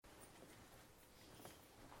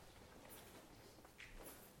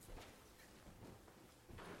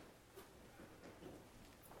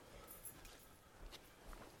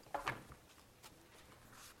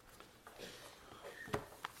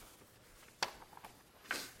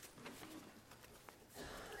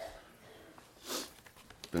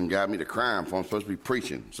Done got me to crying before I'm supposed to be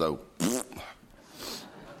preaching. So,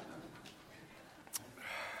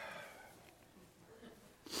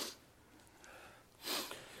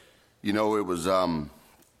 you know, it was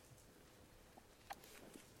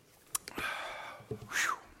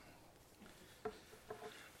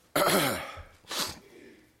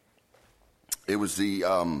it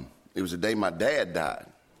was the day my dad died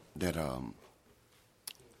that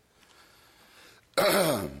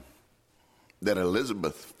that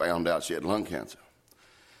Elizabeth found out she had lung cancer.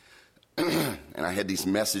 And I had these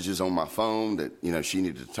messages on my phone that, you know, she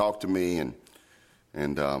needed to talk to me,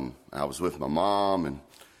 and I was with my mom,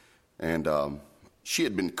 and she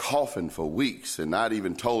had been coughing for weeks, and I'd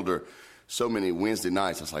even told her so many Wednesday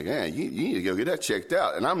nights. I was like, man, you need to go get that checked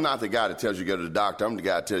out. And I'm not the guy that tells you to go to the doctor. I'm the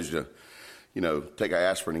guy that tells you to, you know, take an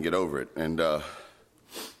aspirin and get over it. And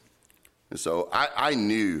so I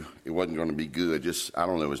knew it wasn't going to be good. Just, I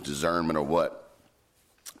don't know, it was discernment or what.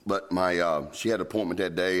 But she had an appointment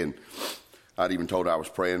that day, and I'd even told her I was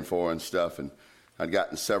praying for her and stuff. And I'd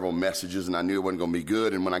gotten several messages, and I knew it wasn't going to be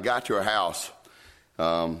good. And when I got to her house, you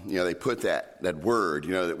know, they put that word,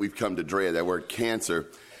 you know, that we've come to dread, that word cancer.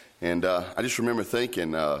 And I just remember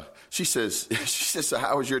thinking, she says, so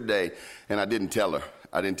how was your day? And I didn't tell her.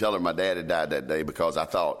 I didn't tell her my dad had died that day, because I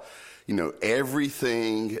thought, you know,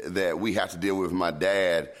 everything that we have to deal with my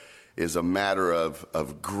dad is a matter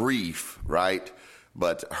of grief, right?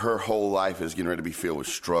 But her whole life is getting ready to be filled with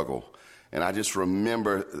struggle. And I just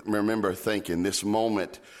remember thinking this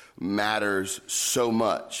moment matters so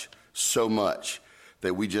much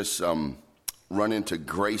that we just run into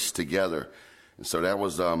grace together. And so that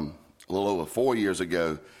was a little over 4 years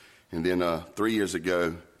ago. And then 3 years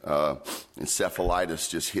ago, encephalitis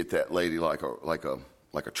just hit that lady like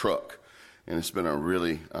a truck. And it's been a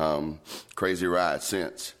really crazy ride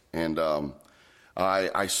since. And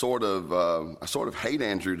I sort of hate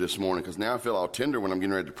Andrew this morning, because now I feel all tender when I'm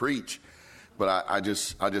getting ready to preach. But I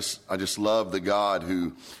just love the God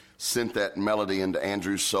who sent that melody into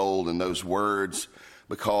Andrew's soul and those words,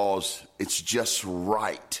 because it's just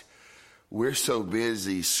right. We're so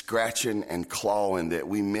busy scratching and clawing that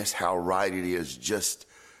we miss how right it is just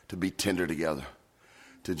to be tender together,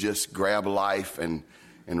 to just grab life and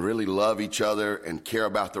really love each other and care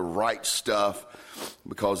about the right stuff,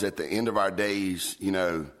 because at the end of our days, you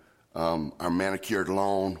know, our manicured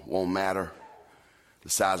lawn won't matter. The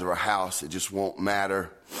size of our house, it just won't matter.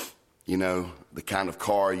 You know, the kind of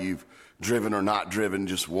car you've driven or not driven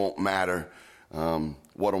just won't matter.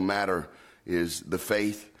 What'll matter is the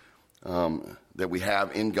faith that we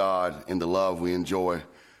have in God and the love we enjoy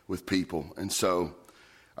with people. And so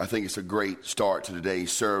I think it's a great start to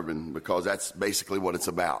today's sermon, because that's basically what it's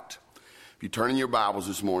about. If you turn in your Bibles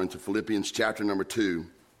this morning to Philippians chapter number 2,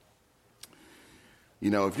 you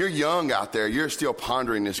know, if you're young out there, you're still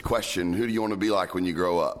pondering this question: who do you want to be like when you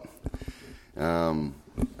grow up?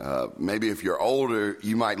 Maybe if you're older,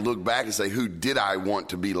 you might look back and say, who did I want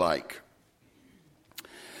to be like?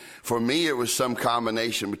 For me, it was some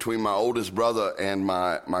combination between my oldest brother and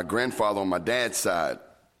my grandfather on my dad's side.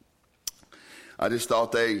 I just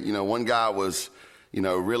thought one guy was, you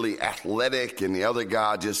know, really athletic, and the other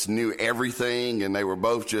guy just knew everything, and they were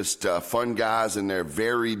both just fun guys in their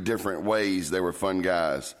very different ways. They were fun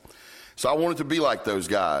guys. So I wanted to be like those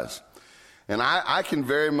guys. And I can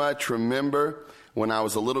very much remember when I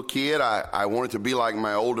was a little kid, I wanted to be like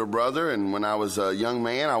my older brother. And when I was a young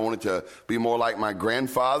man, I wanted to be more like my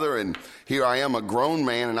grandfather. And here I am, a grown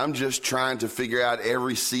man, and I'm just trying to figure out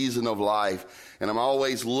every season of life. And I'm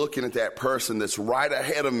always looking at that person that's right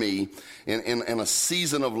ahead of me in a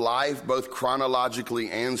season of life, both chronologically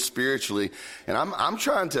and spiritually. And I'm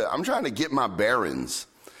trying to get my bearings.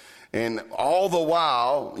 And all the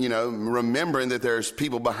while, you know, remembering that there's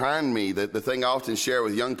people behind me. That the thing I often share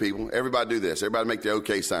with young people, everybody do this. Everybody make the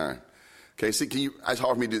okay sign. Okay, see, it's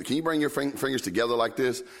hard for me to do. Can you bring your fingers together like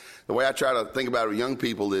this? The way I try to think about it with young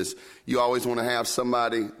people is you always want to have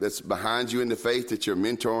somebody that's behind you in the faith that you're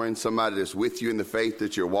mentoring, somebody that's with you in the faith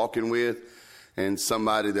that you're walking with, and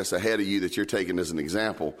somebody that's ahead of you that you're taking as an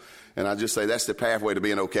example. And I just say that's the pathway to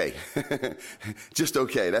being okay. Just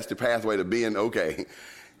okay. That's the pathway to being okay.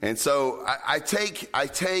 And so I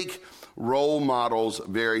take role models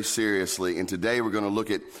very seriously. And today we're going to look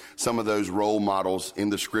at some of those role models in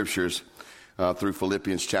the scriptures through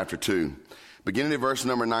Philippians chapter 2. Beginning at verse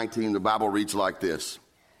number 19, the Bible reads like this: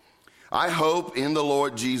 I hope in the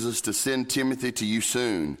Lord Jesus to send Timothy to you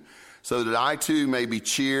soon, so that I too may be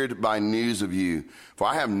cheered by news of you. For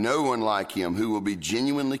I have no one like him who will be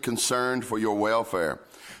genuinely concerned for your welfare.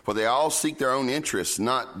 For they all seek their own interests,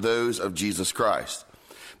 not those of Jesus Christ.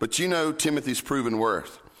 But you know Timothy's proven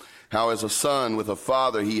worth, how as a son with a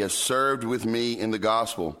father he has served with me in the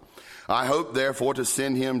gospel. I hope, therefore, to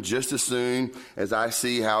send him just as soon as I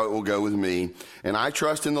see how it will go with me. And I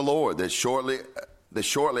trust in the Lord that shortly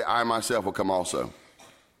I myself will come also.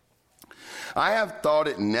 I have thought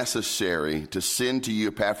it necessary to send to you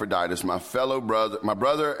Epaphroditus, my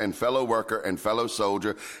brother and fellow worker and fellow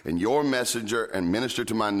soldier, and your messenger and minister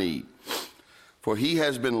to my need. For he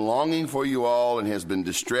has been longing for you all and has been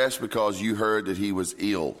distressed because you heard that he was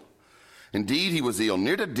ill. Indeed, he was ill,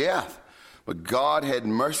 near to death. But God had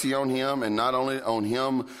mercy on him, and not only on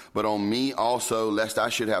him, but on me also, lest I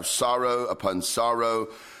should have sorrow upon sorrow.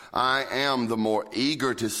 I am the more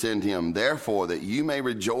eager to send him, therefore, that you may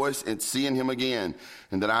rejoice in seeing him again,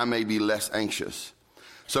 and that I may be less anxious.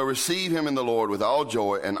 So receive him in the Lord with all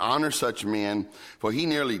joy, and honor such men, for he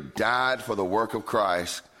nearly died for the work of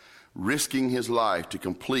Christ, risking his life to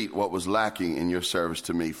complete what was lacking in your service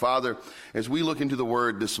to me. Father, as we look into the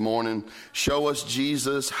word this morning, show us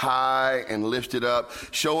Jesus high and lifted up.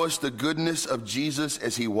 Show us the goodness of Jesus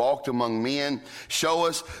as he walked among men. Show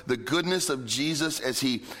us the goodness of Jesus as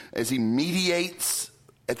he mediates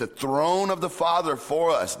at the throne of the Father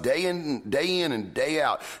for us day in and day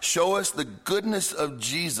out. Show us the goodness of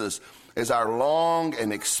Jesus as our long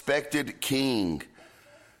and expected King.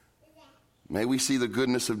 May we see the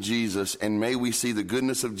goodness of Jesus, and may we see the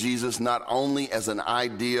goodness of Jesus not only as an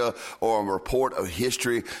idea or a report of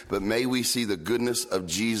history, but may we see the goodness of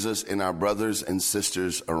Jesus in our brothers and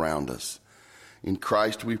sisters around us. In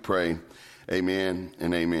Christ we pray, amen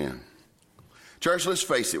and amen. Church, let's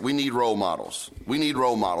face it, we need role models. We need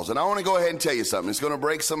role models. And I want to go ahead and tell you something. It's going to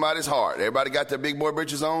break somebody's heart. Everybody got their big boy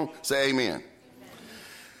britches on? Say amen.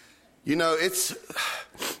 You know,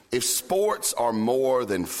 if sports are more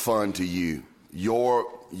than fun to you,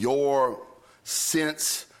 your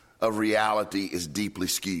sense of reality is deeply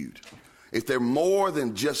skewed. If they're more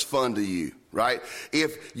than just fun to you, right?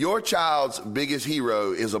 If your child's biggest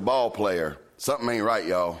hero is a ball player, something ain't right,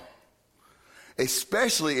 y'all.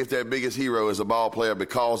 Especially if their biggest hero is a ball player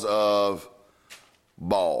because of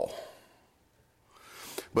ball.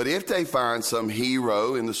 But if they find some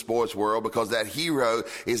hero in the sports world because that hero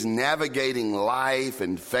is navigating life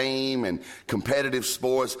and fame and competitive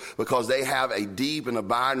sports because they have a deep and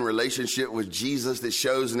abiding relationship with Jesus that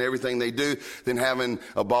shows in everything they do, then having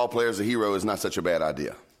a ball player as a hero is not such a bad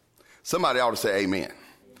idea. Somebody ought to say amen.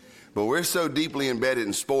 But we're so deeply embedded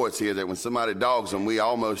in sports here that when somebody dogs them, we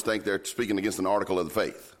almost think they're speaking against an article of the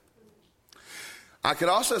faith. I could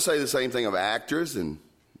also say the same thing of actors and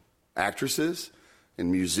actresses and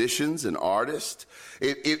musicians and artists.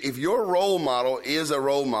 If your role model is a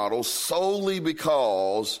role model solely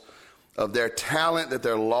because of their talent that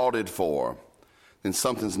they're lauded for, then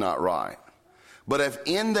something's not right. But if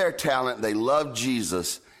in their talent they love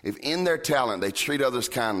Jesus, if in their talent they treat others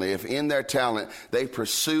kindly, if in their talent they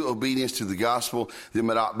pursue obedience to the gospel, then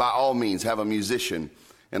by all means have a musician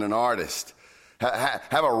and an artist,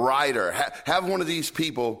 have a writer, have one of these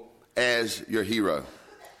people as your hero.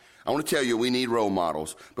 I want to tell you, we need role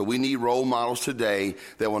models, but we need role models today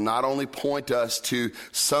that will not only point us to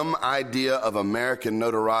some idea of American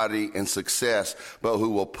notoriety and success, but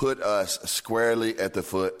who will put us squarely at the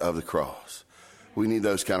foot of the cross. We need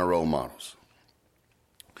those kind of role models.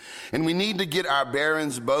 And we need to get our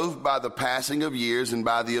bearings both by the passing of years and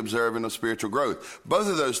by the observing of spiritual growth. Both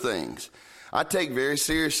of those things I take very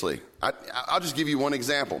seriously. I'll just give you one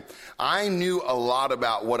example. I knew a lot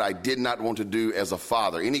about what I did not want to do as a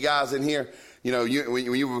father. Any guys in here, you know,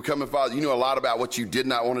 when you were becoming a father, you knew a lot about what you did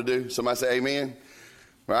not want to do? Somebody say amen,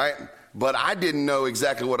 right? But I didn't know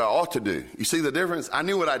exactly what I ought to do. You see the difference? I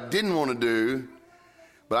knew what I didn't want to do,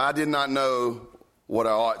 but I did not know what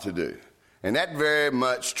I ought to do. And that very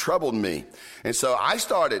much troubled me. And so I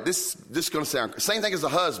started, this is going to sound, same thing as a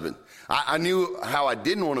husband. I knew how I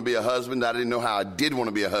didn't want to be a husband. I didn't know how I did want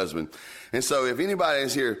to be a husband. And so if anybody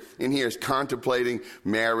in here is contemplating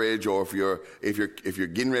marriage, or if you're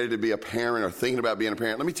getting ready to be a parent or thinking about being a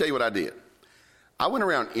parent, let me tell you what I did. I went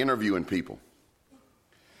around interviewing people.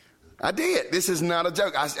 I did. This is not a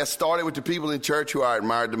joke. I started with the people in church who I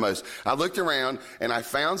admired the most. I looked around and I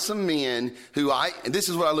found some men and this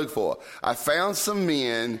is what I look for. I found some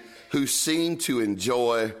men who seemed to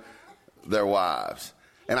enjoy their wives.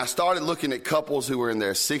 And I started looking at couples who were in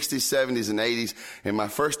their 60s, 70s, and 80s. And my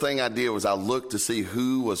first thing I did was I looked to see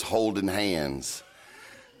who was holding hands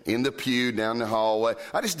in the pew, down the hallway.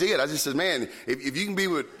 I just did. I just said, man, if you can be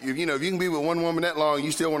with one woman that long,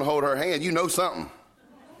 you still want to hold her hand, you know something.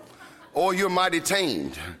 Or you're mighty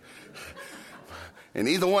tamed. And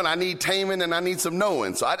either one, I need taming and I need some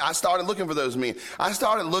knowing. So I started looking for those men. I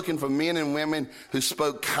started looking for men and women who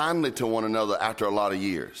spoke kindly to one another after a lot of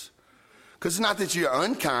years. Because it's not that you're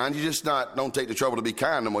unkind. You just don't take the trouble to be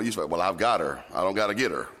kind no more. You say, well, I've got her. I don't got to get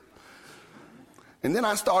her. And then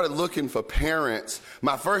I started looking for parents.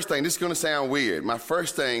 My first thing, this is going to sound weird. My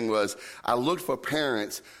first thing was I looked for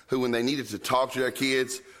parents who, when they needed to talk to their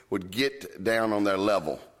kids, would get down on their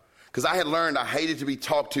level. Because I had learned I hated to be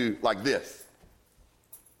talked to like this.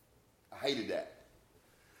 I hated that.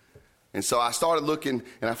 And so I started looking,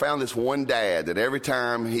 and I found this one dad that every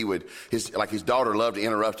time his daughter loved to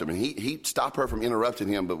interrupt him, and he'd stop her from interrupting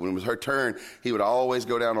him, but when it was her turn, he would always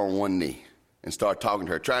go down on one knee and start talking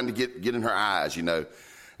to her, trying to get in her eyes, And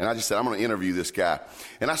I just said, I'm going to interview this guy.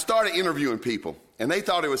 And I started interviewing people, and they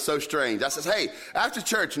thought it was so strange. I said, hey, after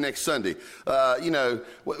church next Sunday, what are you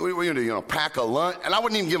going to do? Pack a lunch? And I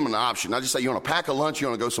wouldn't even give them an option. I just say, you want to pack a lunch? You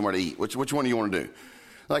want to go somewhere to eat? Which one do you want to do?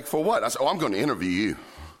 Like, for what? I said, I'm going to interview you.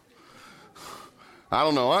 I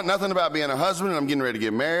don't know nothing about being a husband, and I'm getting ready to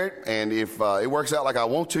get married. And if it works out like I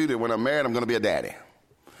want to, then when I'm married, I'm going to be a daddy.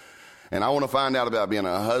 And I want to find out about being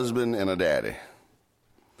a husband and a daddy.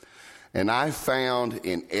 And I found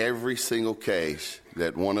in every single case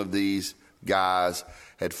that one of these guys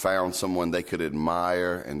had found someone they could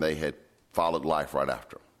admire, and they had followed life right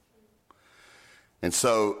after them. And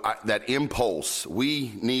so that impulse,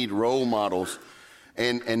 we need role models.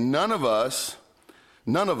 And none of us,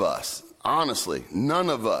 honestly,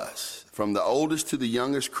 none of us, from the oldest to the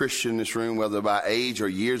youngest Christian in this room, whether by age or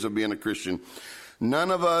years of being a Christian,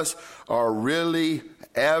 none of us are really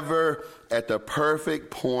ever at the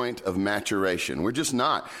perfect point of maturation. We're just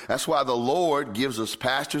not. That's why the Lord gives us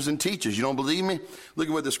pastors and teachers. You don't believe me? Look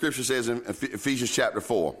at what the scripture says in Ephesians chapter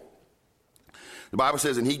 4. The Bible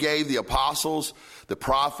says, and he gave the apostles, the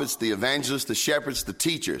prophets, the evangelists, the shepherds, the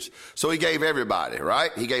teachers. So he gave everybody,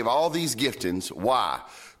 right? He gave all these giftings. Why?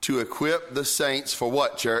 To equip the saints for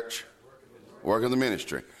what, church? Work of the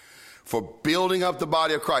ministry. For building up the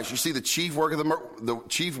body of Christ. You see, the chief work of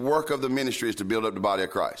the ministry is to build up the body of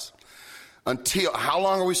Christ. How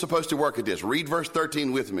long are we supposed to work at this? Read verse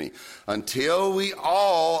 13 with me. Until we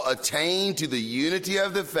all attain to the unity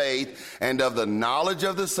of the faith and of the knowledge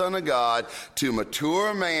of the Son of God, to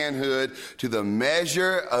mature manhood, to the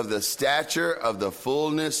measure of the stature of the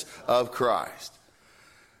fullness of Christ.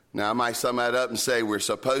 Now, I might sum that up and say we're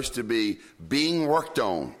supposed to be being worked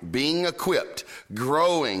on, being equipped,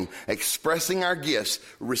 growing, expressing our gifts,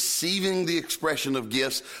 receiving the expression of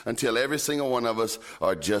gifts until every single one of us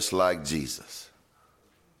are just like Jesus.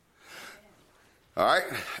 All right?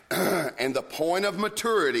 And the point of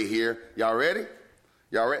maturity here, y'all ready?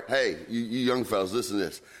 Y'all ready? Hey, you young fellas, listen to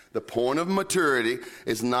this. The point of maturity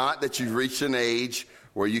is not that you've reached an age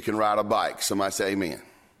where you can ride a bike. Somebody say amen.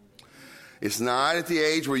 It's not at the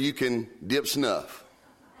age where you can dip snuff.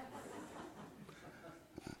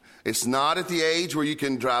 It's not at the age where you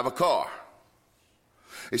can drive a car.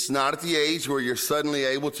 It's not at the age where you're suddenly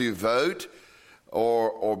able to vote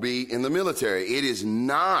or be in the military. It is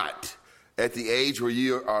not at the age where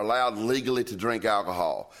you are allowed legally to drink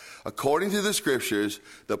alcohol. According to the scriptures,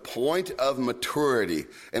 the point of maturity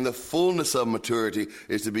and the fullness of maturity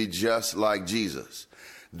is to be just like Jesus.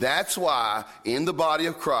 That's why in the body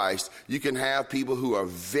of Christ, you can have people who are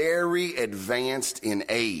very advanced in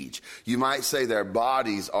age. You might say their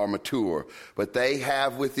bodies are mature, but they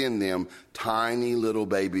have within them tiny little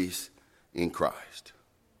babies in Christ.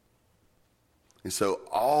 And so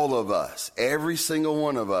all of us, every single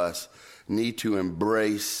one of us, need to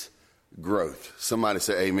embrace growth. Somebody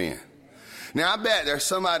say amen. Now, I bet there's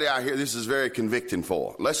somebody out here this is very convicting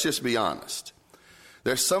for. Let's just be honest.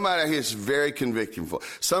 There's somebody out here that's very convicting for.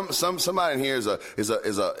 Somebody in here is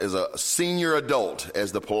a senior adult,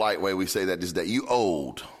 as the polite way we say that is that you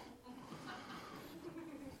old.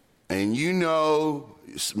 And you know,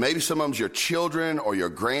 maybe some of them's your children or your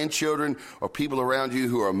grandchildren or people around you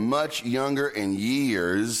who are much younger in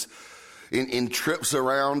years, in trips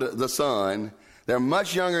around the sun. They're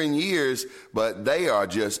much younger in years, but they are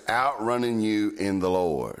just outrunning you in the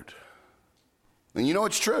Lord. And you know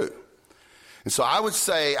it's true. And so I would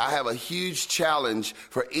say I have a huge challenge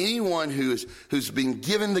for anyone who's been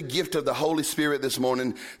given the gift of the Holy Spirit this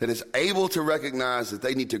morning that is able to recognize that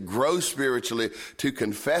they need to grow spiritually, to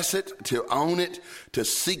confess it, to own it, to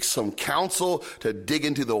seek some counsel, to dig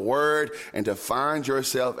into the Word, and to find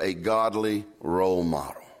yourself a godly role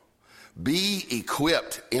model. Be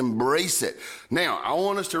equipped. Embrace it. Now, I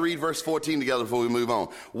want us to read verse 14 together before we move on.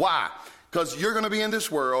 Why? Because you're going to be in this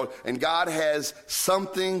world, and God has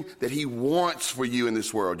something that he wants for you in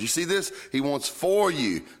this world. You see this? He wants for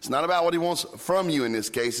you. It's not about what he wants from you in this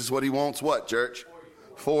case. It's what he wants what, church?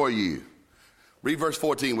 For you. Read verse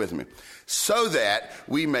 14 with me. So that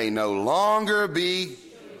we may no longer be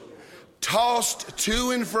tossed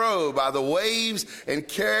to and fro by the waves and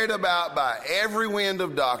carried about by every wind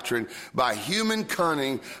of doctrine, by human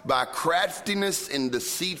cunning, by craftiness and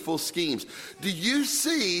deceitful schemes. Do you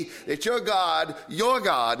see that your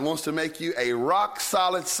God wants to make you a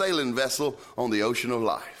rock-solid sailing vessel on the ocean of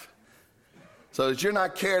life? So that you're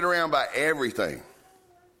not carried around by everything.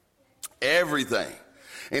 Everything.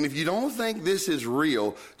 And if you don't think this is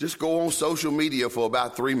real, just go on social media for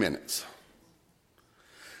about 3 minutes.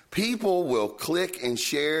 People will click and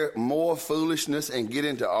share more foolishness and get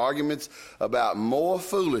into arguments about more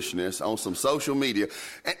foolishness on some social media.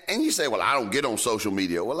 And you say, well, I don't get on social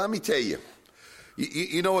media. Well, let me tell you.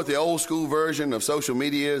 You know what the old school version of social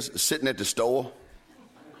media is? Sitting at the store.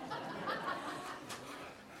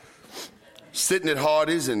 Sitting at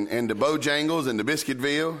Hardee's and the Bojangles and the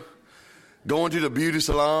Biscuitville. Going to the beauty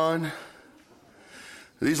salon.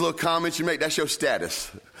 These little comments you make, that's your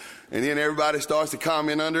status. And then everybody starts to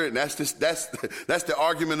comment under it, and that's the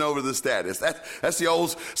argument over the status. That's the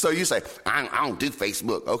old. So you say, I don't do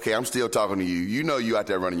Facebook. Okay, I'm still talking to you. You know you out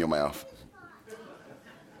there running your mouth.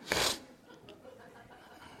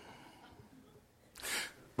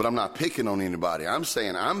 But I'm not picking on anybody. I'm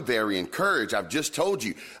saying I'm very encouraged. I've just told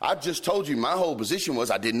you my whole position was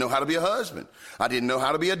I didn't know how to be a husband. I didn't know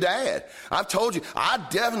how to be a dad. I've told you I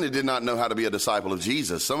definitely did not know how to be a disciple of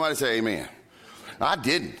Jesus. Somebody say amen. I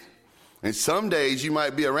didn't. And some days you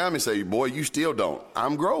might be around me and say, boy, you still don't.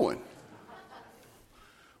 I'm growing.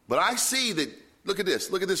 But I see that, look at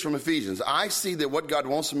this from Ephesians. I see that what God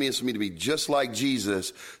wants of me is for me to be just like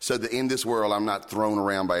Jesus so that in this world I'm not thrown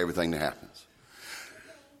around by everything that happens.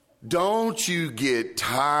 Don't you get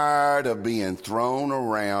tired of being thrown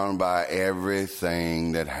around by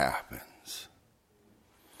everything that happens.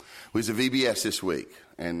 We was at VBS this week,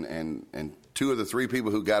 and 2 of the 3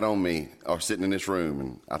 people who got on me are sitting in this room,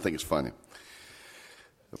 and I think it's funny.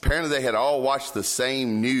 Apparently they had all watched the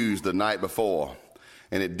same news the night before,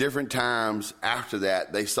 and at different times after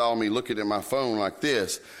that, they saw me looking at my phone like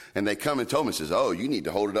this, and they come and told me, says, oh, you need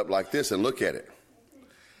to hold it up like this and look at it.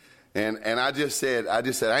 And I just said,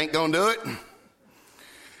 I ain't gonna do it.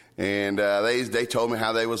 And they told me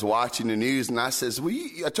how they was watching the news, and I says,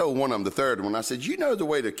 I told one of them, the third one, I said, you know the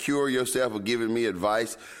way to cure yourself of giving me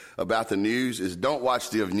advice about the news is don't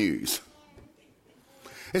watch the news.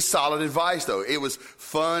 It's solid advice, though. It was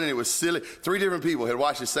fun and it was silly. 3 different people had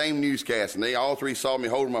watched the same newscast, and they all 3 saw me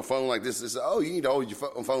holding my phone like this. They said, oh, you need to hold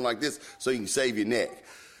your phone like this so you can save your neck.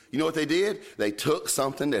 You know what they did? They took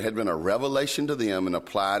something that had been a revelation to them and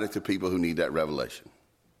applied it to people who need that revelation.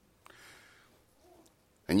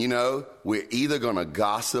 And you know, we're either going to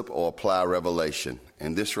gossip or apply revelation.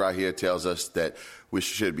 And this right here tells us that we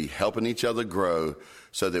should be helping each other grow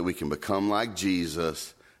so that we can become like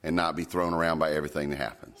Jesus and not be thrown around by everything that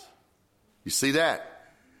happens. You see that?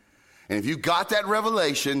 And if you got that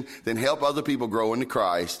revelation, then help other people grow into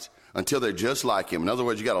Christ until they're just like him. In other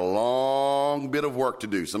words, you got a long bit of work to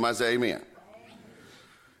do. Somebody say amen.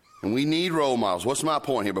 And we need role models. What's my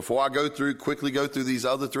point here? Before I quickly go through these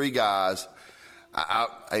other 3 guys,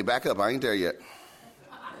 hey, back up. I ain't there yet.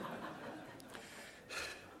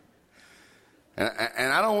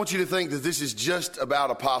 And I don't want you to think that this is just about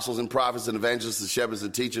apostles and prophets and evangelists and shepherds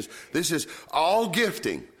and teachers. This is all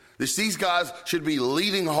gifting. These guys should be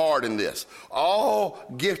leading hard in this. All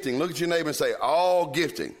gifting. Look at your neighbor and say, all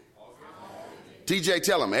gifting. TJ,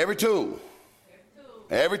 tell them, every tool.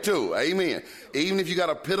 Every tool. Amen. Even if you got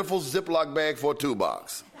a pitiful Ziploc bag for a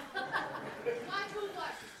toolbox.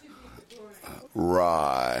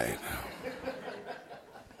 Right.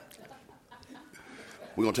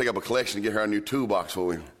 We're going to take up a collection and get her a new toolbox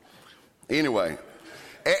for you. Anyway,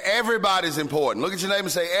 everybody's important. Look at your neighbor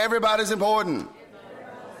and say, everybody's important.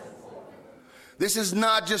 This is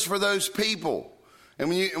not just for those people. And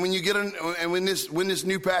when this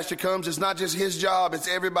new pastor comes, it's not just his job, it's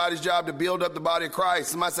everybody's job to build up the body of Christ.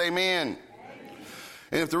 Somebody say amen.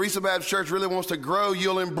 And if the Risa Baptist Church really wants to grow,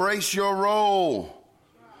 you'll embrace your role.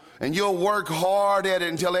 And you'll work hard at it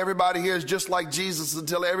until everybody here is just like Jesus,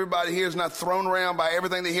 until everybody here is not thrown around by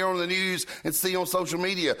everything they hear on the news and see on social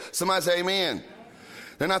media. Somebody say amen.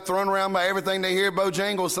 They're not thrown around by everything they hear at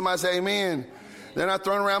Bojangles. Somebody say amen. They're not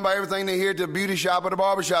thrown around by everything they hear at the beauty shop or the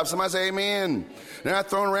barber shop. Somebody say amen. They're not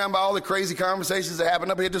thrown around by all the crazy conversations that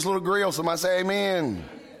happen up here at this little grill. Somebody say amen.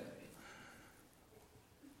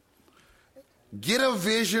 Get a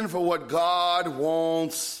vision for what God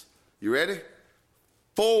wants. You ready?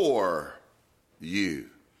 For you.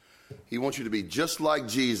 He wants you to be just like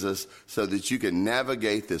Jesus so that you can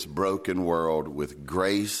navigate this broken world with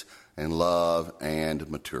grace and love and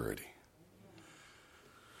maturity.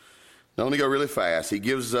 Now, let me go really fast. He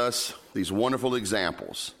gives us these wonderful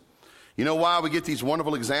examples. You know why we get these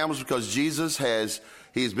wonderful examples? Because Jesus has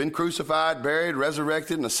been crucified, buried,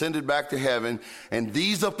 resurrected, and ascended back to heaven. And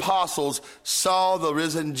these apostles saw the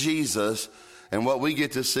risen Jesus. And what we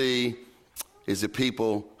get to see is the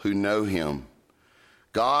people who know him.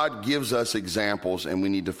 God gives us examples, and we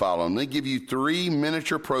need to follow them. Let me give you 3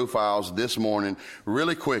 miniature profiles this morning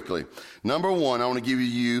really quickly. Number 1, I want to give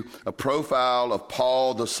you a profile of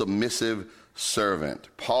Paul, the submissive servant.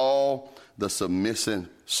 Paul, the submissive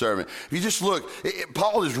servant. If you just look,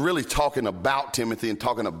 Paul is really talking about Timothy and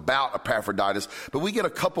talking about Epaphroditus, but we get a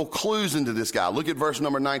couple clues into this guy. Look at verse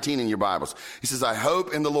number 19 in your Bibles. He says, I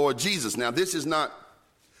hope in the Lord Jesus. Now, this is not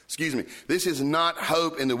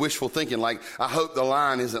hope in the wishful thinking like, I hope the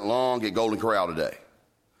line isn't long at Golden Corral today.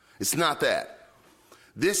 It's not that.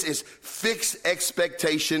 This is fixed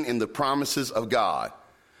expectation in the promises of God.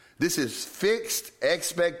 This is fixed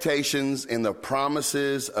expectations in the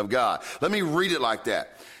promises of God. Let me read it like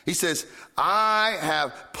that. He says, I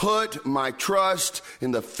have put my trust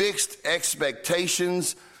in the fixed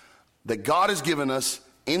expectations that God has given us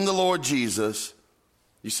in the Lord Jesus.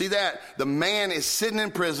 You see that? The man is sitting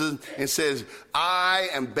in prison and says, I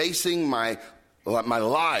am basing my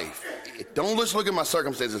life. Don't just look at my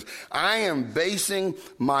circumstances. I am basing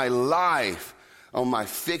my life on my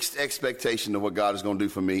fixed expectation of what God is going to do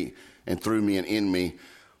for me and through me and in me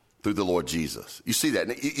through the Lord Jesus. You see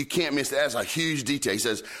that? You can't miss that. That's a huge detail. He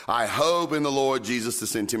says, I hope in the Lord Jesus to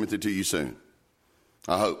send Timothy to you soon.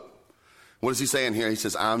 I hope. What is he saying here? He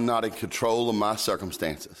says, I'm not in control of my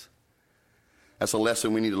circumstances. That's a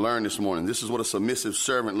lesson we need to learn this morning. This is what a submissive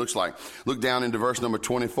servant looks like. Look down into verse number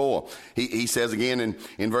 24. He says again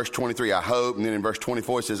in verse 23, I hope. And then in verse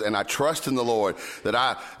 24, it says, and I trust in the Lord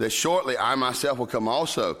that shortly I myself will come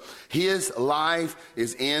also. His life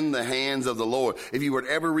is in the hands of the Lord. If you would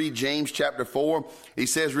ever read James chapter 4, he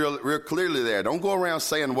says real clearly there, don't go around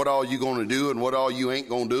saying what all you going to do and what all you ain't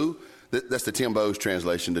going to do. That's the Tim Bowes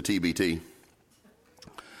translation to TBT.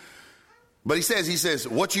 But he says,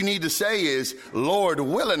 what you need to say is, Lord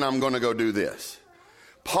willing, I'm going to go do this.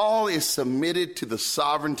 Paul is submitted to the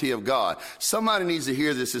sovereignty of God. Somebody needs to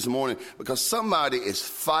hear this morning because somebody is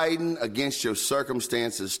fighting against your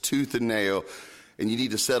circumstances tooth and nail, and you need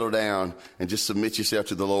to settle down and just submit yourself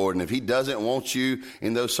to the Lord. And if he doesn't want you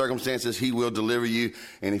in those circumstances, he will deliver you.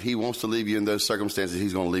 And if he wants to leave you in those circumstances,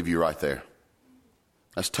 he's going to leave you right there.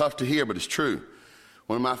 That's tough to hear, but it's true.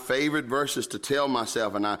 One of my favorite verses to tell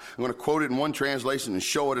myself, and I'm going to quote it in one translation and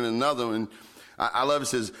show it in another one. I love it. It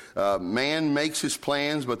says, man makes his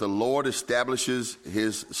plans, but the Lord establishes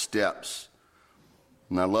his steps.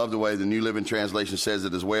 And I love the way the New Living Translation says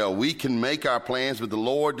it as well. We can make our plans, but the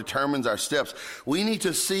Lord determines our steps. We need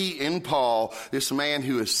to see in Paul this man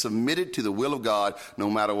who is submitted to the will of God no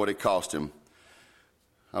matter what it cost him.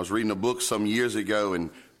 I was reading a book some years ago and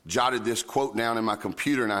jotted this quote down in my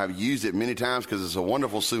computer, and I have used it many times because it's a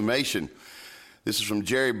wonderful summation. This is from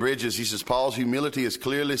Jerry Bridges. He says, Paul's humility is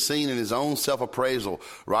clearly seen in his own self-appraisal.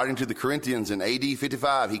 Writing to the Corinthians in AD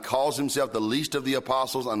 55, he calls himself the least of the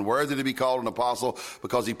apostles, unworthy to be called an apostle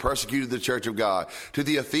because he persecuted the church of God. To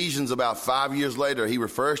the Ephesians about 5 years later, he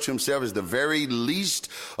refers to himself as the very least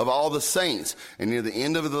of all the saints. And near the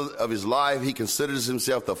end of his life, he considers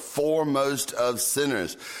himself the foremost of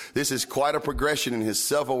sinners. This is quite a progression in his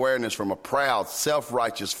self-awareness from a proud,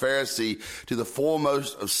 self-righteous Pharisee to the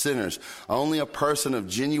foremost of sinners. Only a person of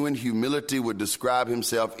genuine humility would describe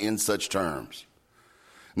himself in such terms.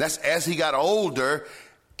 And that's as he got older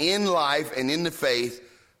in life and in the faith,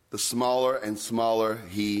 the smaller and smaller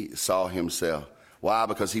he saw himself. Why?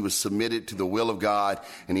 Because he was submitted to the will of God,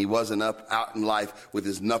 and he wasn't out in life with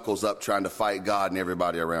his knuckles up trying to fight God and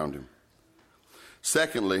everybody around him.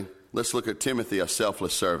 Secondly, let's look at Timothy, a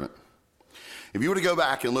selfless servant. If you were to go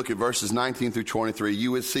back and look at verses 19 through 23,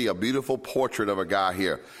 you would see a beautiful portrait of a guy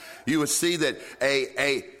here. You would see that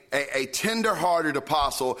a tender-hearted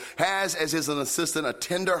apostle has as his assistant a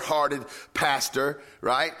tender-hearted pastor,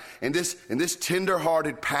 right? And this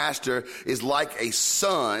tender-hearted pastor is like a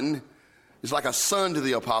son. It's like a son to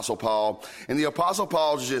the Apostle Paul. And the Apostle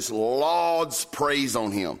Paul just lauds praise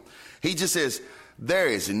on him. He just says, there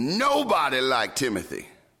is nobody like Timothy.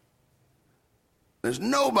 There's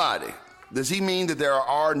nobody. Does he mean that there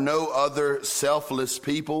are no other selfless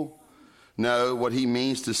people? No, what he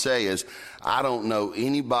means to say is, I don't know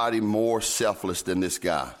anybody more selfless than this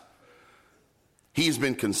guy. He's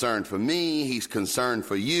been concerned for me. He's concerned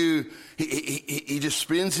for you. He just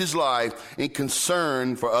spends his life in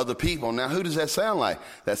concern for other people. Now, who does that sound like?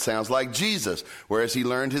 That sounds like Jesus, whereas he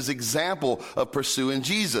learned his example of pursuing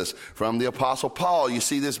Jesus from the Apostle Paul. You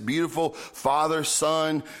see this beautiful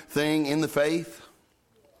father-son thing in the faith?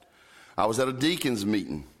 I was at a deacon's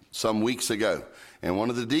meeting some weeks ago. And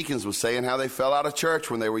one of the deacons was saying how they fell out of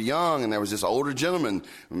church when they were young, and there was this older gentleman,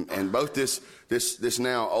 and both this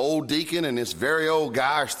now old deacon and this very old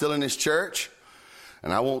guy are still in his church.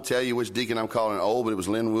 And I won't tell you which deacon I'm calling old, but it was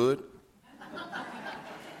Lynn Wood.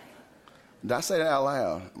 Did I say that out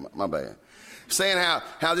loud? My bad. Saying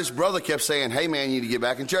how this brother kept saying, hey man, you need to get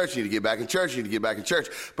back in church, you need to get back in church, you need to get back in church.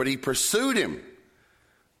 But he pursued him.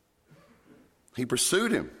 He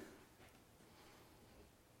pursued him.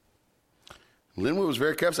 Linwood was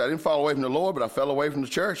very careful. I didn't fall away from the Lord, but I fell away from the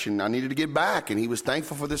church, and I needed to get back. And he was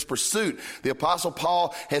thankful for this pursuit. The Apostle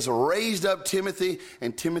Paul has raised up Timothy,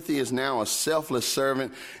 and Timothy is now a selfless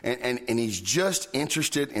servant, and he's just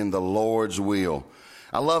interested in the Lord's will.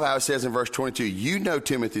 I love how it says in verse 22, you know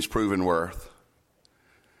Timothy's proven worth.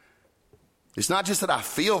 It's not just that I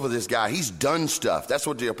feel for this guy. He's done stuff. That's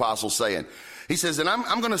what the apostle's saying. He says, and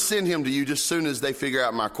I'm going to send him to you just as soon as they figure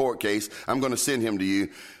out my court case. I'm going to send him to you.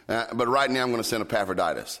 But right now I'm going to send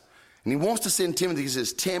Epaphroditus. And he wants to send Timothy. He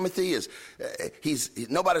says, Timothy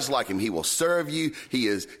nobody's like him. He will serve you. He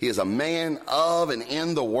is a man of and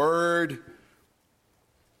in the word.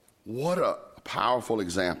 What a powerful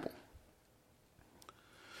example.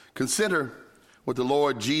 Consider what the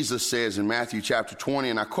Lord Jesus says in Matthew chapter 20,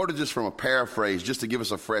 and I quoted this from a paraphrase just to give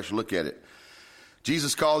us a fresh look at it.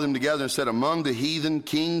 Jesus called them together and said, among the heathen,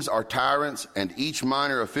 kings are tyrants, and each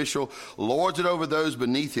minor official lords it over those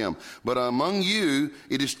beneath him. But among you,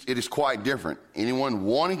 it is quite different. Anyone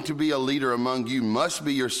wanting to be a leader among you must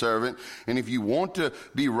be your servant. And if you want to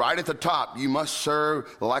be right at the top, you must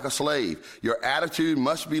serve like a slave. Your attitude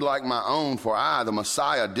must be like my own, for I, the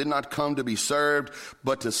Messiah, did not come to be served,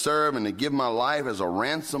 but to serve and to give my life as a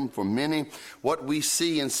ransom for many. What we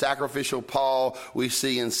see in sacrificial Paul, we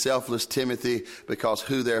see in selfless Timothy, because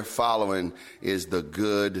who they're following is the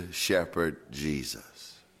good shepherd Jesus.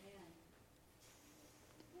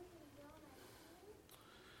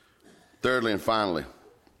 Thirdly and finally,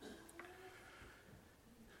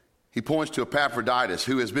 he points to Epaphroditus,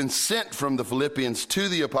 who has been sent from the Philippians to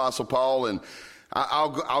the Apostle Paul. And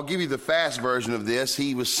I'll give you the fast version of this.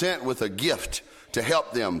 He was sent with a gift to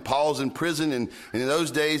help them. Paul's in prison, and in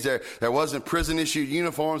those days there wasn't prison-issued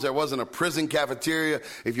uniforms. There wasn't a prison cafeteria.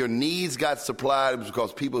 If your needs got supplied, it was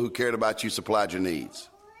because people who cared about you supplied your needs.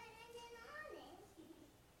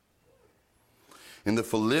 And the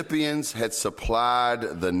Philippians had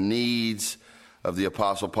supplied the needs of the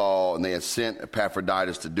Apostle Paul, and they had sent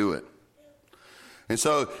Epaphroditus to do it. And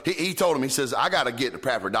so he told him, he says, I got to get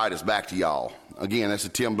Epaphroditus back to y'all. Again, that's a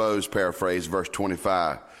Tim Bowes paraphrase, verse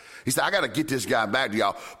 25. He said, I got to get this guy back to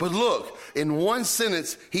y'all. But look, in one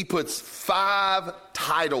sentence, he puts 5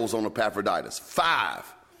 titles on Epaphroditus.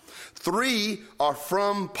 5. 3 are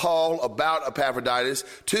from Paul about Epaphroditus.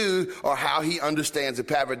 2 are how he understands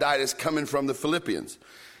Epaphroditus coming from the Philippians.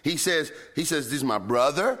 He says, this is my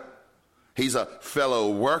brother. He's a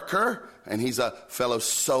fellow worker, and he's a fellow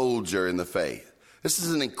soldier in the faith. This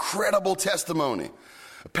is an incredible testimony.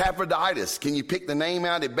 Epaphroditus, can you pick the name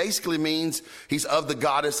out? It basically means he's of the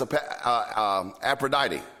goddess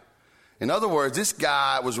Aphrodite. In other words, this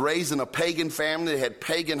guy was raised in a pagan family that had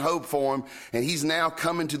pagan hope for him, and he's now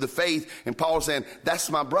coming to the faith. And Paul's saying,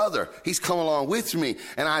 that's my brother. He's come along with me,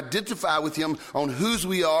 and I identify with him on whose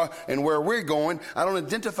we are and where we're going. I don't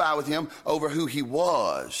identify with him over who he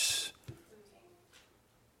was.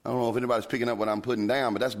 I don't know if anybody's picking up what I'm putting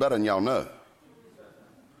down, but that's better than y'all know.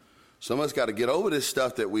 Some of us got to get over this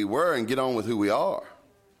stuff that we were and get on with who we are.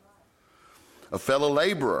 A fellow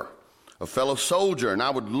laborer, a fellow soldier, and I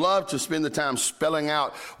would love to spend the time spelling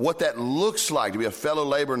out what that looks like to be a fellow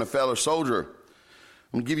laborer and a fellow soldier.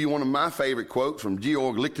 I'm going to give you one of my favorite quotes from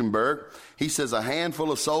Georg Lichtenberg. He says, a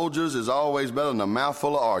handful of soldiers is always better than a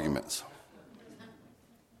mouthful of arguments.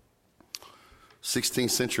 16th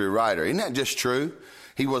century writer. Isn't that just true?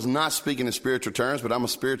 He was not speaking in spiritual terms, but I'm a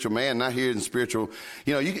spiritual man, not here in spiritual.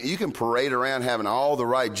 You know, you can parade around having all the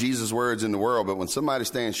right Jesus words in the world, but when somebody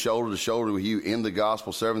stands shoulder to shoulder with you in the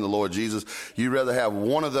gospel, serving the Lord Jesus, you'd rather have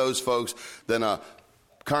one of those folks than a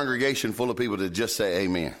congregation full of people that just say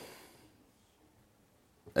amen.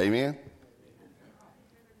 Amen?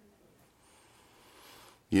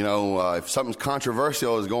 You know, if something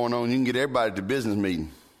controversial is going on, you can get everybody at the business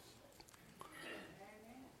meeting.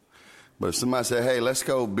 But if somebody say, hey, let's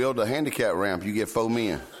go build a handicap ramp, you get 4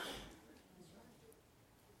 men.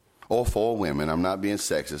 Or 4 women. I'm not being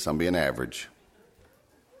sexist. I'm being average.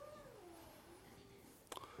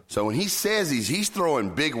 So when he says he's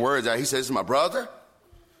throwing big words out. He says, my brother,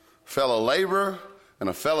 fellow laborer, and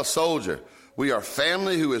a fellow soldier. We are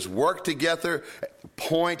family who has worked together at the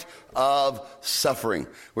point of suffering.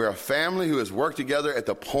 We're a family who has worked together at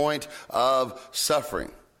the point of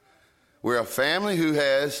suffering. We're a family who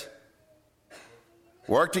has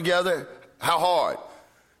worked together. How hard?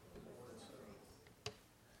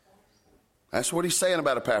 That's what he's saying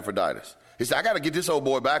about Epaphroditus. He said, I got to get this old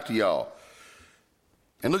boy back to y'all.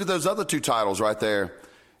 And look at those other two titles right there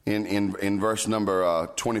in verse number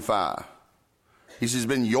 25. He says, he's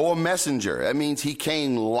been your messenger. That means he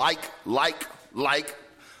came like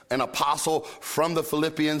an apostle from the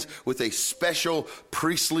Philippians with a special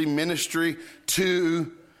priestly ministry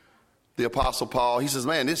to the Apostle Paul. He says,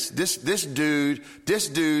 man, this dude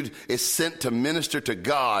is sent to minister to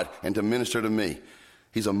God and to minister to me.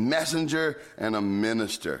 He's a messenger and a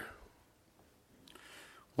minister.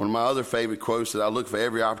 One of my other favorite quotes that I look for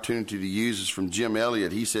every opportunity to use is from Jim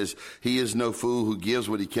Elliot. He says, he is no fool who gives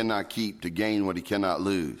what he cannot keep to gain what he cannot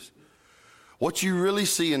lose. What you really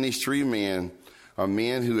see in these three men are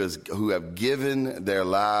men who have given their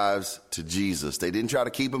lives to Jesus. They didn't try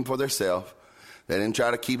to keep them for themselves. They didn't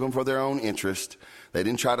try to keep them for their own interest. They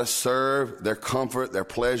didn't try to serve their comfort, their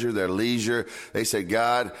pleasure, their leisure. They said,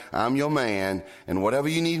 God, I'm your man, and whatever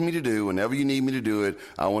you need me to do, whenever you need me to do it,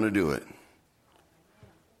 I want to do it.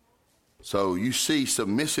 So you see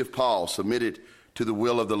submissive Paul submitted to the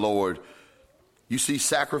will of the Lord. You see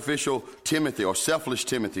sacrificial Timothy, or selfless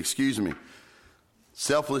Timothy,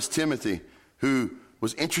 selfless Timothy, who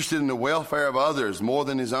was interested in the welfare of others more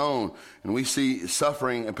than his own. And we see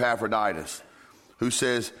suffering Epaphroditus, who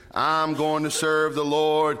says, I'm going to serve the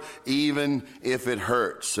Lord even if it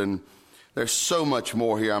hurts. And there's so much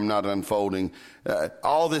more here I'm not unfolding.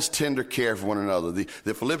 All this tender care for one another.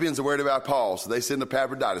 The Philippians are worried about Paul, so they send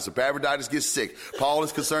Epaphroditus. Epaphroditus gets sick. Paul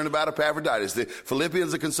is concerned about Epaphroditus. The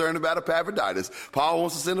Philippians are concerned about Epaphroditus. Paul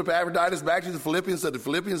wants to send Epaphroditus back to the Philippians so the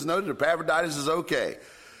Philippians know that Epaphroditus is okay.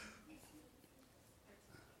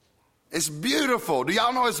 It's beautiful. Do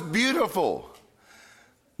y'all know it's beautiful?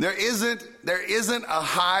 There isn't a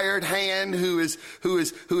hired hand who is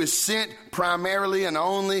sent primarily and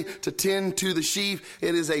only to tend to the sheep.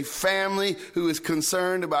 It is a family who is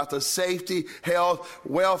concerned about the safety, health,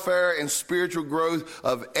 welfare, and spiritual growth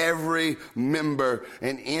of every member.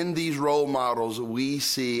 And in these role models, we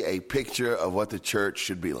see a picture of what the church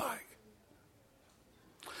should be like.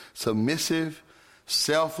 Submissive,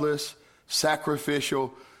 selfless,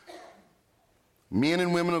 sacrificial men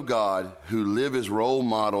and women of God who live as role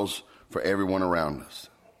models for everyone around us.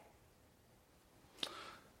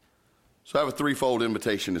 So I have a threefold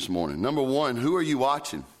invitation this morning. Number one, who are you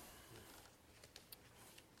watching?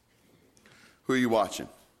 Who are you watching?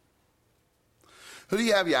 Who do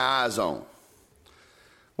you have your eyes on?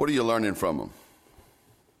 What are you learning from them?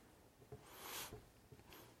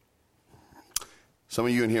 Some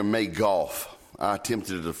of you in here may golf. I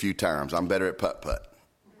attempted it a few times. I'm better at putt-putt.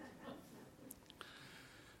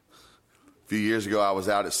 A few years ago, I was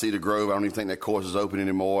out at Cedar Grove. I don't even think that course is open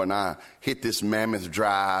anymore. And I hit this mammoth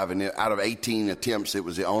drive. And out of 18 attempts, it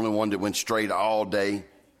was the only one that went straight all day.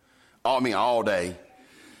 All day.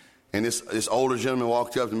 And this older gentleman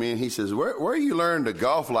walked up to me and he says, where you learn to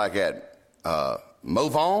golf like at?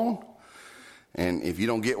 Movon? And if you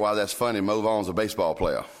don't get why that's funny, Movon's a baseball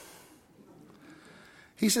player.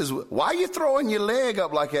 He says, why are you throwing your leg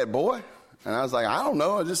up like that, boy? And I was like, I don't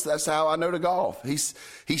know. That's how I know to golf.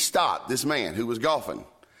 He stopped, this man who was golfing.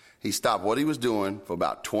 He stopped what he was doing for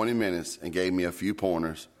about 20 minutes and gave me a few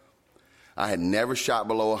pointers. I had never shot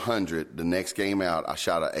below 100. The next game out, I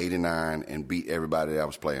shot an 89 and beat everybody that I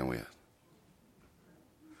was playing with.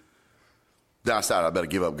 Then I decided I better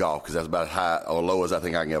give up golf because that's about as high or low as I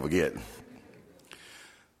think I can ever get.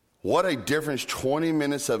 What a difference 20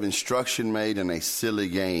 minutes of instruction made in a silly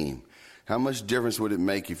game. How much difference would it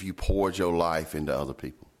make if you poured your life into other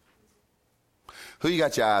people? Who you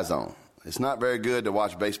got your eyes on? It's not very good to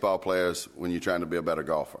watch baseball players when you're trying to be a better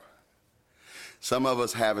golfer. Some of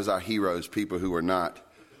us have as our heroes people who are not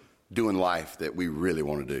doing life that we really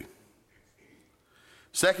want to do.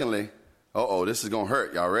 Secondly, this is going to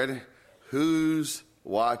hurt. Y'all ready? Who's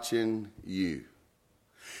watching you?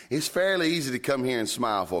 It's fairly easy to come here and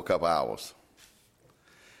smile for a couple hours.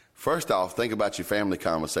 First off, think about your family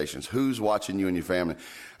conversations. Who's watching you and your family?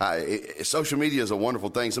 Social media is a wonderful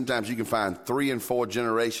thing. Sometimes you can find 3 and 4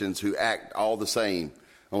 generations who act all the same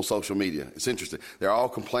on social media. It's interesting. They're all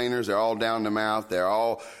complainers. They're all down the mouth. They're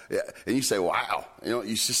all, and you say, wow,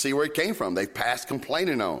 you should see where it came from. They've passed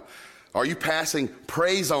complaining on. Are you passing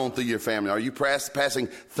praise on through your family? Are you passing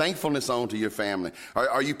thankfulness on to your family?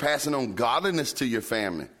 Are you passing on godliness to your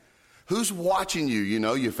family? Who's watching you? You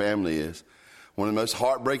know your family is. One of the most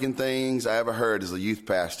heartbreaking things I ever heard as a youth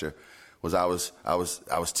pastor was I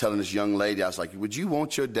was telling this young lady, I was like, would you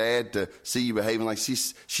want your dad to see you behaving like she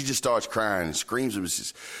just starts crying and screams and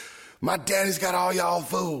says, My daddy's got all y'all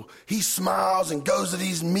fooled. He smiles and goes to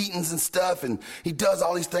these meetings and stuff, and he does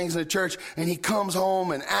all these things in the church, and he comes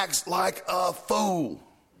home and acts like a fool.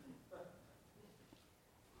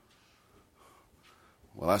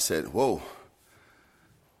 Well, I said, whoa,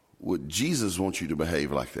 would Jesus want you to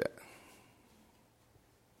behave like that?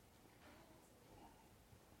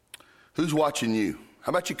 Who's watching you? How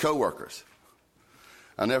about your coworkers?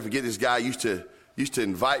 I'll never forget, this guy used to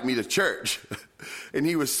invite me to church, and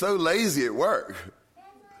he was so lazy at work.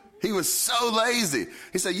 He was so lazy.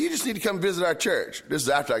 He said, you just need to come visit our church. This is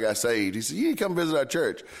after I got saved. He said, you need to come visit our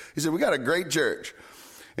church. He said, we got a great church.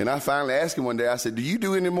 And I finally asked him one day, I said, do you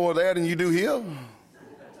do any more there than you do here?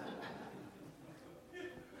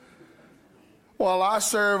 Well, I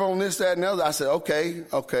serve on this, that, and the other. I said,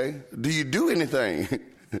 okay. Do you do anything?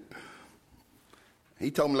 He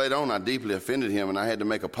told me later on I deeply offended him and I had to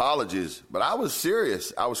make apologies. But I was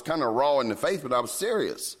serious. I was kind of raw in the faith, but I was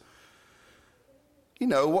serious. You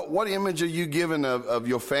know, what image are you giving of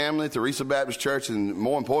your family, Theresa Baptist Church, and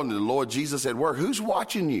more importantly, the Lord Jesus at work? Who's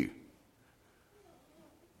watching you?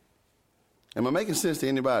 Am I making sense to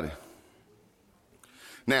anybody?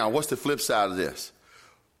 Now, what's the flip side of this?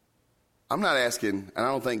 I'm not asking, and I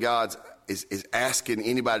don't think God is asking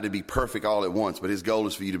anybody to be perfect all at once, but his goal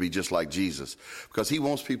is for you to be just like Jesus, because he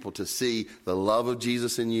wants people to see the love of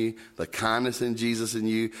Jesus in you, the kindness in Jesus in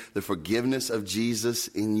you, the forgiveness of Jesus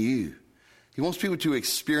in you. He wants people to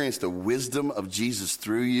experience the wisdom of Jesus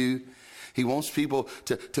through you. He wants people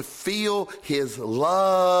to feel his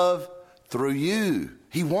love through you.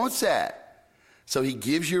 He wants that. So he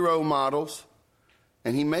gives you role models,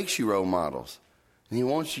 and he makes you role models. And he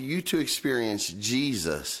wants you to experience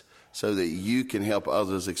Jesus so that you can help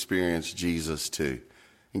others experience Jesus too.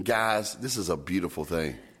 And guys, this is a beautiful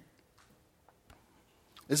thing.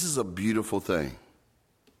 This is a beautiful thing.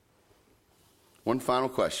 One final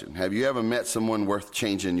question. Have you ever met someone worth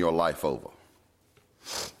changing your life over?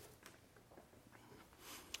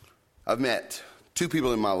 I've met two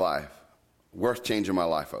people in my life worth changing my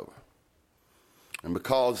life over. And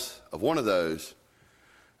because of one of those,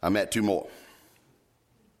 I met two more.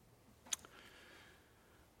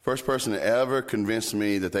 First person that ever convinced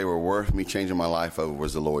me that they were worth me changing my life over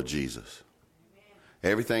was the Lord Jesus.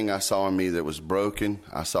 Everything I saw in me that was broken,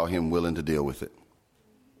 I saw him willing to deal with it.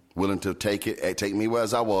 Willing to take me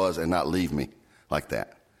as I was and not leave me like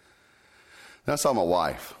that. Then I saw my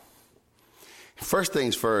wife. First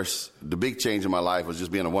things first, the big change in my life was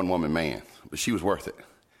just being a one-woman man. But she was worth it.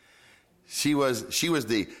 She was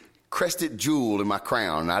the crested jewel in my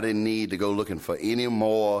crown, and I didn't need to go looking for any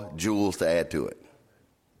more jewels to add to it.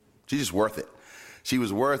 She's just worth it. She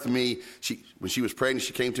was worth me. When she was pregnant,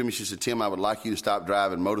 she came to me. She said, Tim, I would like you to stop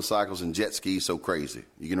driving motorcycles and jet skis so crazy.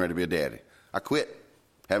 You're getting ready to be a daddy. I quit.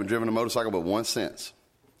 Haven't driven a motorcycle but once since.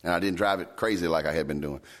 And I didn't drive it crazy like I had been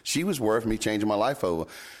doing. She was worth me changing my life over.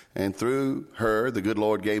 And through her, the good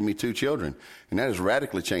Lord gave me two children. And that has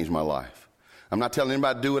radically changed my life. I'm not telling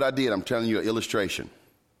anybody to do what I did. I'm telling you an illustration.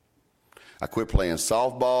 I quit playing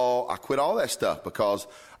softball. I quit all that stuff because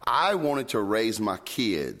I wanted to raise my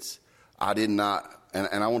kids. I did not,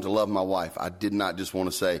 and I wanted to love my wife. I did not just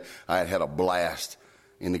want to say I had had a blast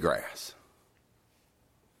in the grass.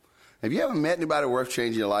 Have you ever met anybody worth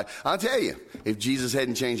changing your life? I'll tell you, if Jesus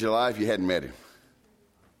hadn't changed your life, you hadn't met him.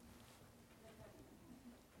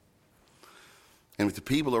 And if the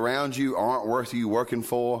people around you aren't worth you working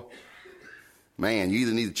for, man, you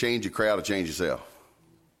either need to change your crowd or change yourself.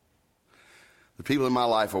 The people in my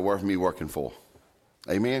life are worth me working for.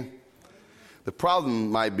 Amen? The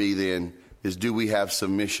problem might be then is, do we have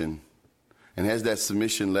submission? And has that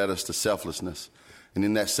submission led us to selflessness? And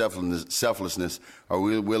in that selflessness, are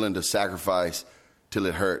we willing to sacrifice till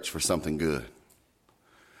it hurts for something good?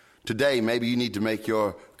 Today, maybe you need to make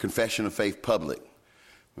your confession of faith public.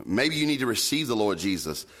 Maybe you need to receive the Lord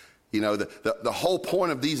Jesus. You know, the whole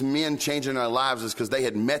point of these men changing their lives is because they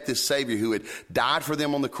had met this Savior who had died for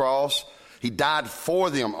them on the cross. He died for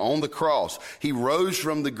them on the cross. He rose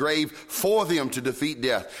from the grave for them to defeat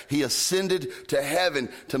death. He ascended to heaven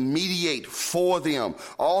to mediate for them.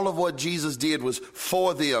 All of what Jesus did was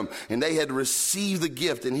for them, and they had received the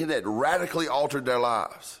gift, and it had radically altered their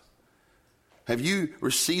lives. Have you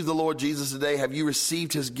received the Lord Jesus today? Have you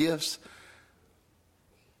received his gifts?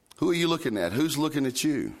 Who are you looking at? Who's looking at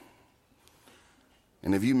you?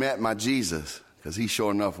 And have you met my Jesus? Because he's sure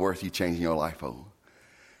enough worth you changing your life over.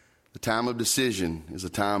 The time of decision is a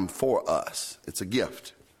time for us. It's a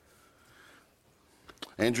gift.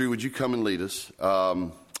 Andrew, would you come and lead us?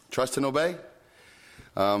 Trust and obey.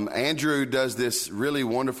 Andrew does this really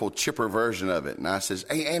wonderful chipper version of it. And I says,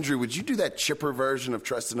 hey, Andrew, would you do that chipper version of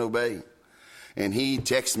trust and obey? And he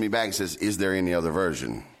texted me back and says, is there any other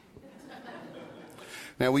version?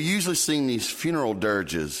 Now, we usually sing these funeral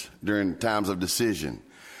dirges during times of decision.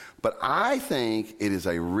 But I think it is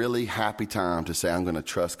a really happy time to say, I'm going to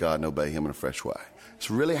trust God and obey him in a fresh way.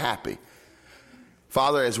 It's really happy.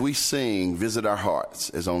 Father, as we sing, visit our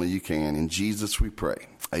hearts as only you can. In Jesus we pray.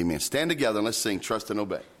 Amen. Stand together and let's sing Trust and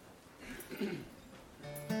Obey.